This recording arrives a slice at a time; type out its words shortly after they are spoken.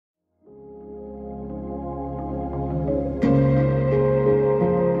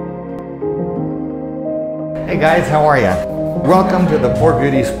Hey guys, how are ya? Welcome to the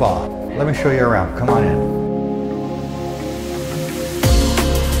 4Beauty Spa. Let me show you around. Come on in.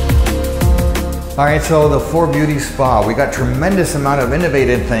 All right, so the 4Beauty Spa, we got tremendous amount of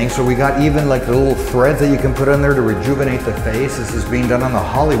innovative things. So we got even like the little threads that you can put on there to rejuvenate the face. This is being done on the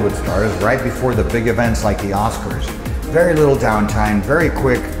Hollywood stars right before the big events like the Oscars. Very little downtime, very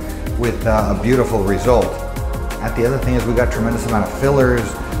quick with a beautiful result. And the other thing is we got tremendous amount of fillers,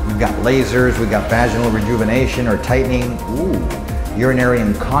 we've got lasers, we got vaginal rejuvenation or tightening, urinary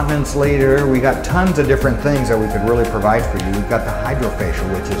incontinence later. We got tons of different things that we could really provide for you. We've got the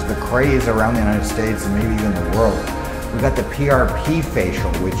hydrofacial, which is the craze around the United States and maybe even the world. We've got the PRP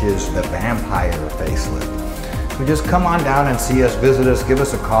facial, which is the vampire facelift. So just come on down and see us, visit us, give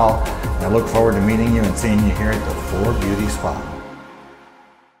us a call, and I look forward to meeting you and seeing you here at the 4Beauty Spa.